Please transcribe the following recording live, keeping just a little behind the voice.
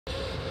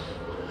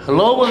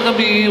Hello, mga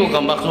gabi.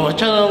 Welcome back to my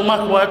channel,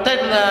 Mark War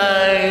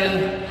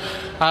Timeline.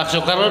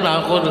 So, karoon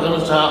na ako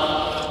nagkaroon sa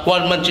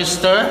One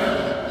Manchester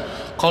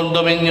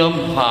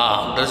Condominium.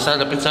 Dahil sa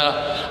lapit sa,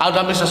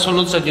 dami sa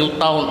sulod sa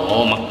Newtown.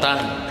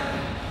 Mactan.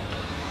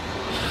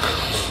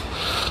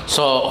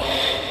 So,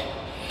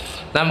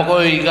 naman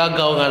ko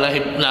igagaw nga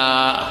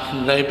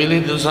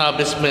nahibili dito sa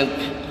basement.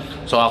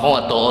 So, ako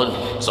nga doon.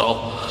 So,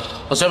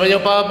 kung sabi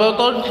niyo pa ba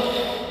doon?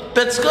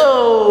 Let's go!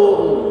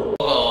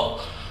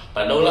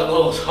 Panula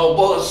ko sa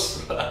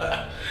boss.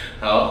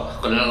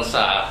 Ako lang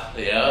sa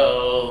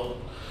yo.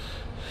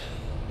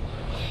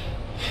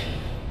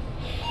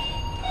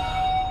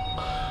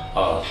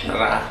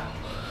 Tara.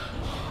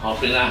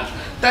 Open na.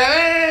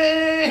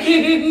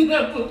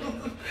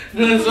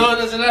 So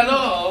na sila,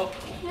 no?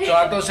 So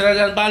ato sila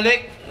dyan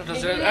balik. Ato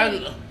sila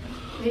dyan.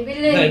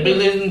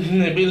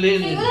 Naibilin.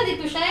 Siguro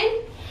dito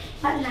shine?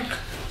 Paano?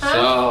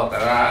 So,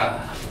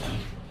 tara.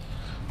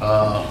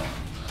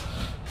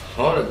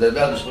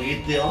 Nagdadag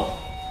spaghetti,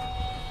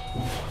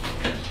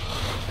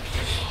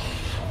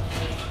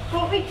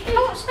 Wait,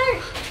 no, sir.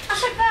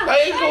 Asa ka?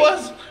 Ay,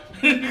 gawas.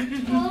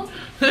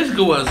 Let's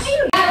gawas.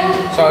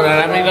 So,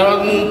 namin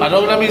karoon,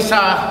 panong namin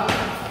sa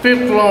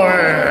 5th floor.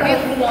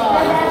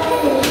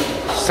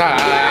 Sa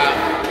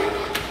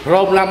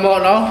room lang mo,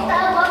 no?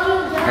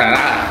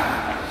 Tara.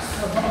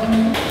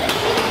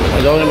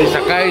 Panong namin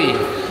sakay.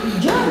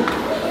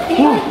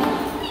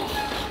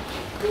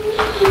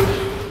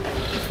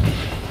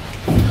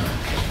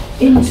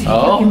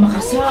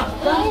 Makasa.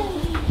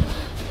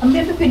 Ang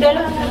bebe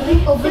pidala.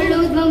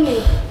 Overload mami.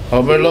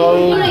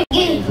 Overload.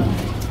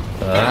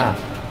 Tara.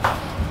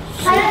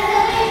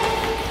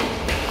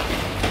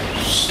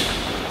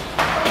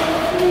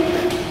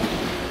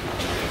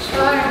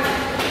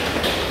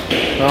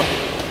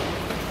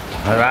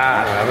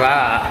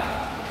 Tara.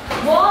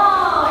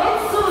 Wow,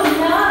 it's so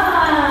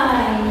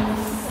nice.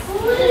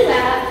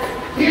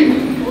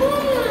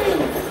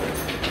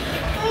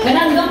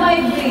 Ganang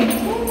gamay, babe.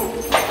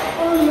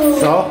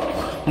 So,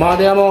 mga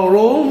niya mong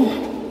room.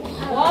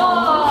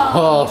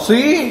 Wow.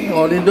 See?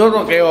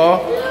 Dito kayo,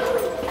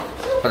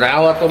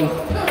 patawa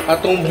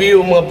atong view,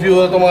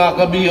 mga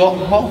kabiyo.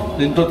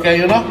 Dito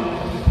kayo, no?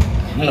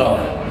 No.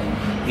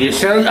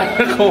 Gisel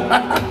ako.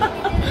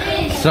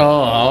 So,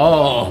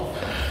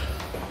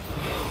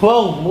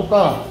 wow,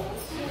 buta.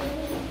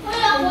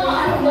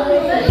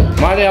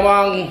 Mga niya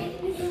mga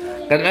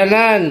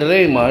kananan,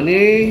 rin, mga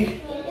ni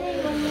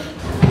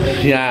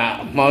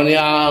mga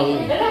niya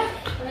ang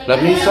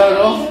lamisa,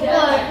 no?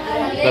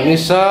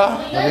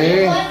 Lamisa,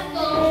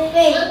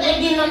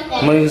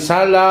 may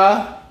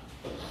sala.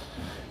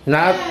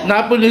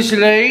 Napuli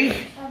sila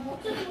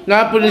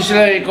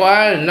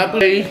kuan.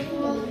 Napuli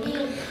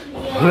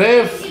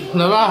ref,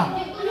 nala.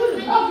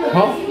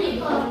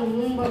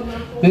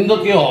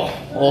 Nindot kayo.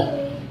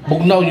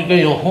 Bugnaw nyo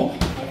kayo.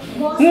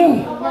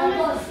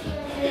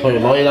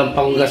 Mga ilang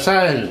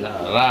panggasan.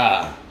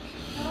 Nara.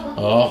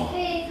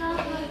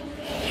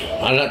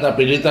 Alat na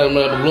pilitan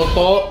mga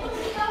magluto.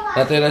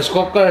 Dati rice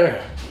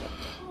cooker.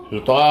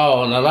 Luto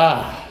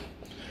nara.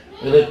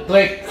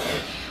 Electric.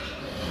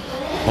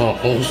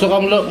 Kung gusto ka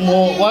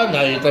mo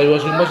ay tayo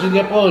washing machine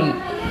niya po.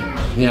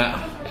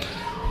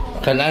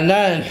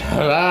 Kananan.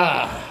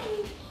 Nara.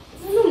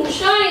 Ano mo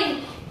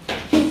shine?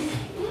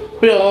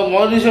 Pero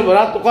mga din siya,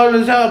 barato ka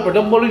rin siya.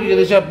 Padamboli ka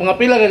rin siya. Mga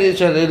pila ka rin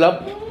siya.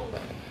 Nilap.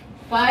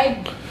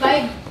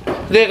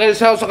 5. Hindi, kasi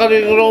sa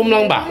karing room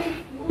lang ba?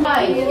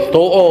 5.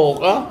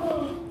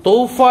 2-5.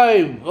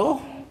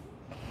 2-5.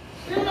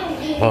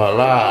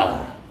 Wala.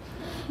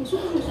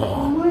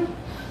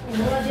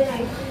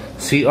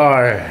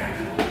 CR.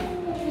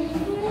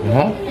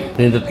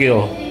 Nindot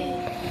kayo.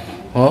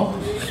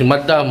 Si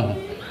Madam.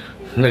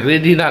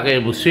 Nag-ready na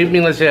kayo.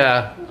 Swimming na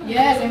siya.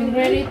 Yes, I'm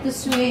ready to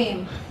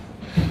swim.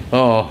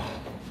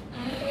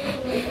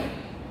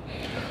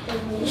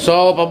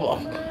 So,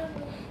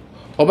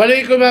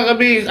 pabalik ko mga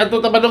kabi. Ato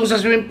tapadong sa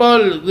swimming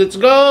pool. Let's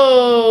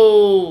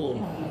go!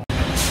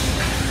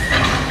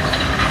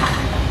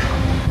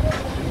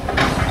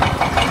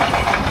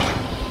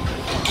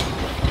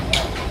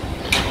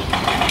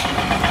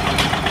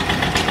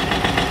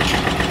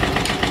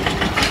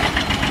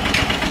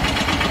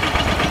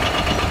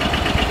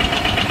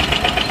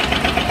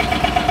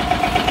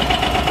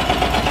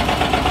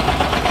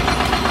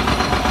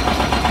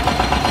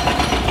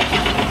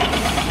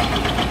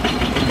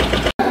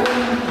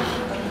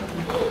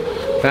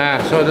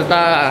 So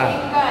data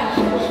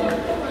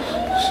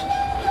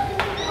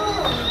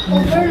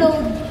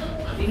Overload.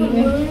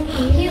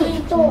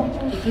 Ito.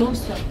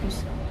 Close.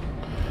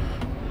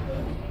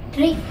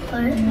 3,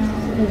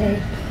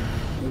 4.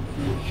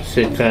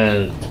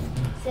 second.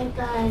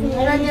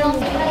 Meron yung...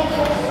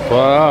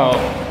 Wow.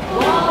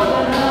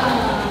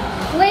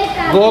 Wait,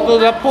 Go to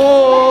the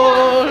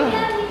pool.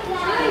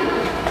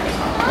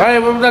 Ay,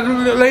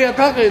 naglayat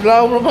ha kayo.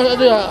 Lao mo pa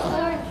niya.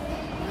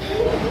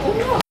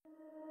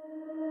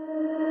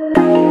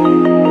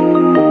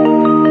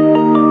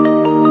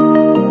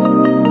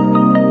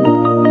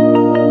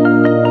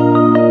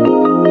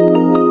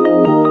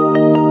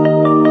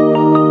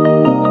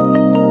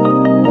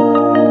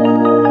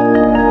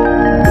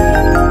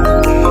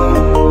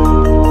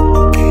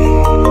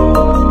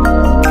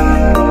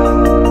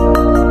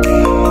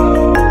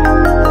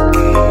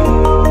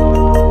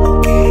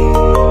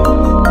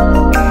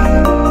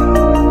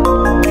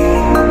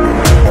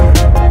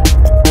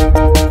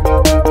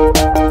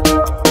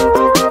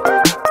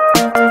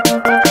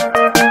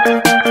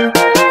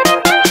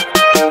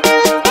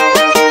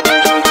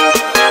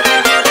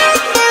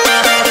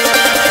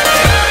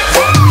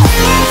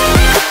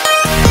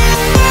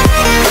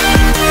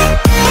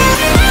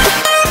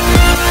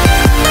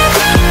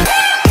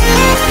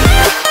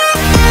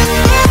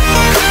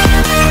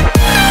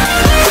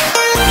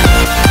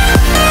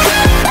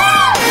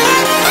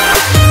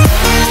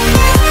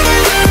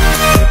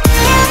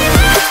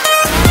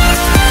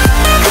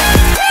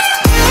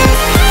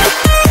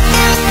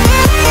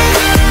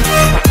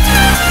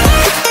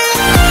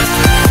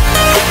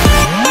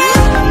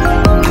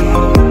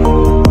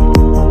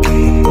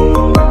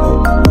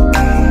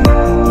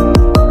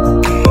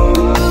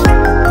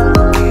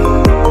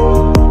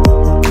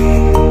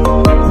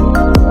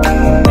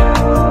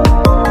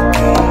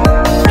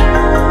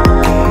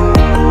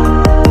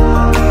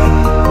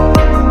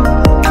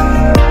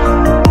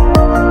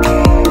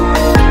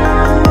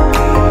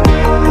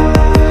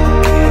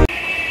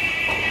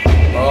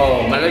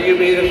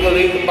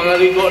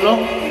 no?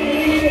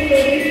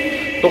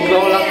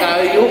 Tugnaw lang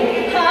kayo.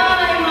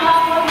 Hi, mga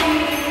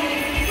kapatid!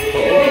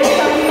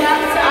 Welcome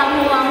back sa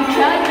among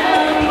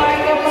channel,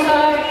 Marka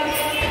Bahar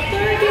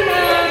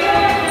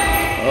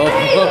 39! Oh.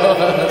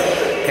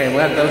 Kaya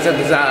mga daw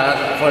sa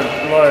fourth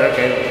floor.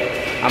 Kaya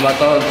ama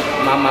to,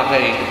 mama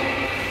kay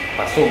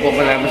pasuko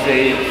pa namin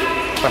si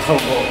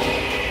pasuko.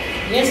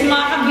 Yes,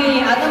 mga kabini.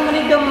 Ato mo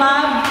nito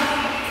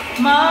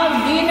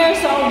mag-dinner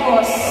sa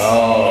ubos.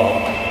 Oh.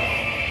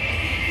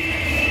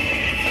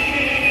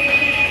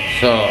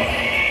 So,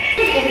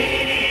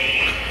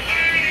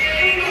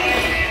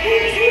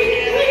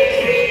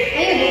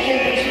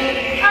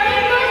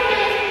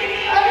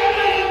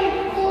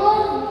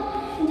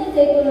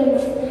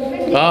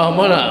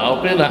 muna.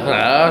 Okay na.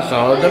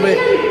 So, dami.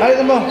 Ay,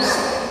 mo.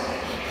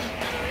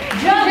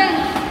 John!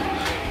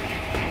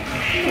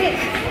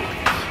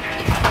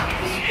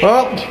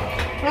 Hop.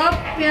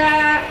 Propia.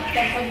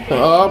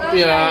 Hop,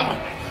 ya.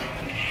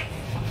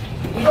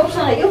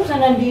 Ikaw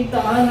sana dito.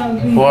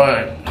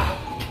 Fourth.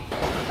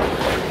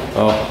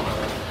 Oh.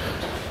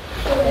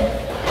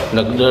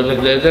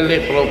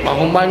 Nagdadali, pero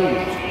pahuman,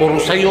 puro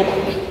sayop.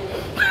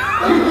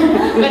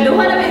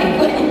 Kaduha na may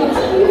ikaw.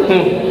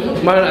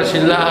 Mana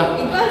sila.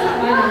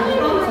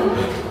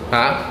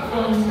 Ha?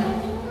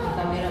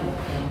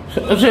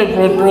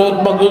 Siyempre,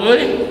 front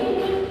bagay.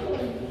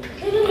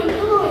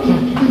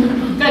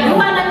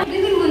 Kaduha na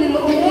Hindi mo ni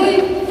maumoy.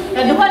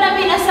 Kaduha na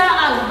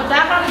pinasaan.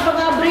 Patakang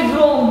pag-abrig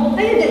room.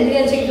 Ayun, dali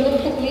yan siguro.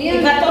 Yan.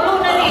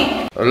 Ikatulo na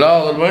rin.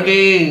 Hello, good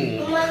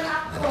morning.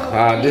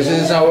 This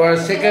is our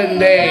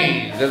second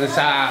day. Dito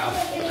sa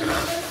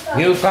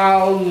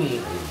Newtown.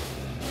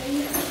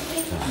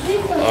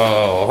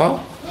 Oh,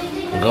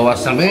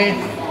 gawas kami.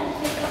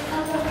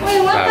 Uy,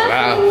 what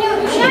Tara. happened niyo?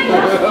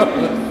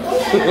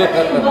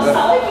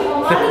 Basta oy,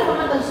 kimamali pa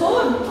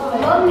matagsod.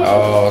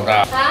 Oh,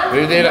 ta.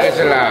 Pwede na kayo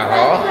sila,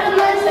 oh.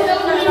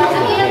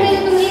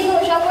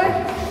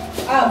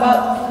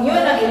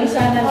 Yun ang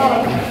ilisan na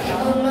rin.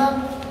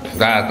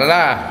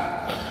 Tara.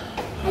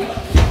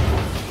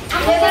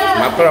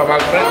 Mapro,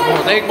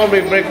 take mo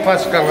may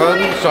breakfast ka ron.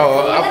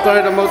 So,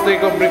 after na mo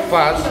take mo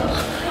breakfast,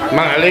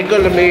 mga linggo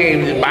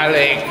namin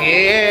balik.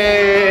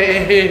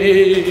 Yay!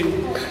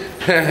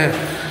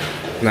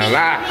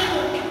 Nala.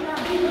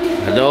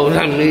 Adog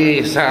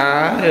namin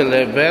sa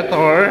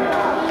elevator.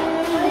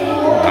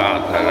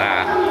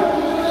 Tara.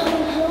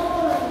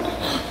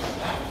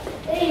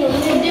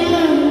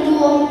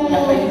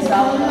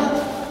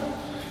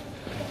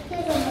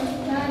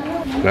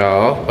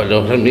 No,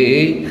 padog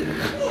namin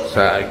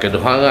sa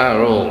ikaduhang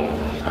araw.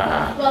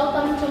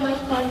 Welcome to my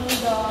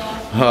condo.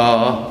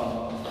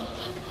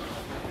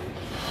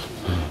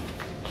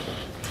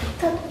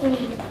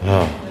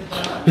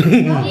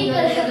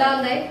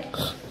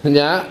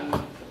 Nya?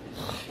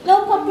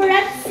 No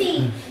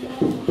paparazzi.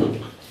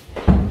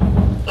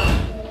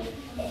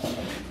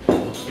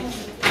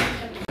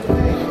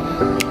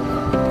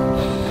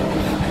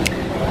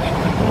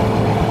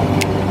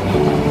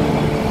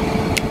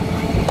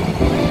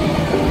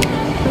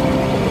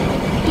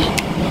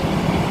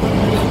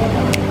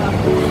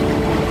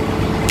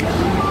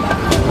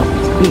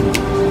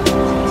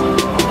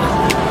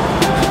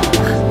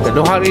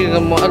 Kaduhang rin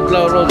ang mga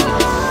adlaw ron.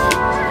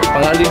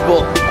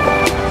 Pangalibo.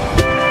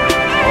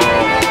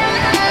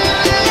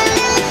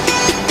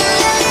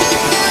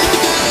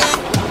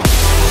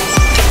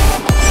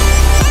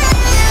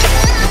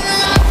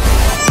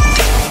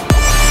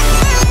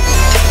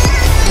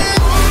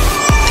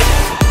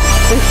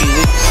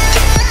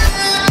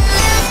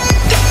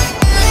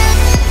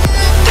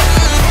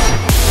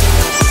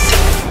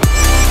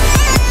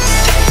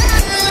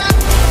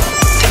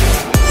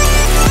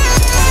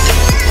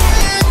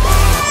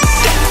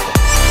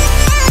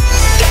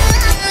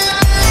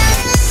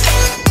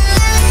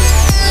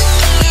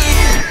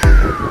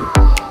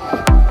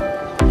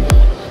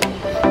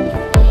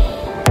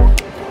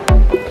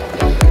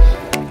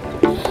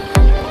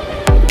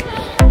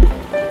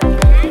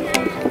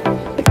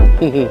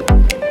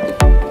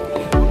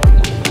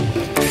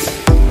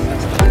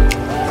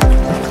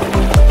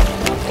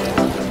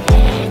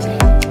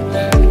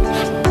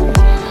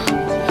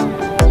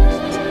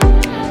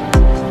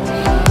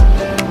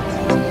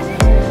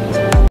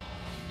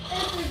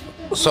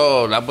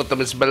 So, labot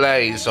namin sa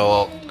balay.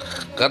 So,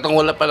 katong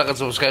wala pa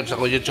nakasubscribe sa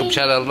akong YouTube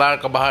channel,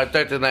 Marka Bahar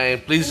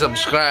 39, please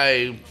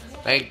subscribe.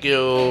 Thank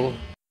you.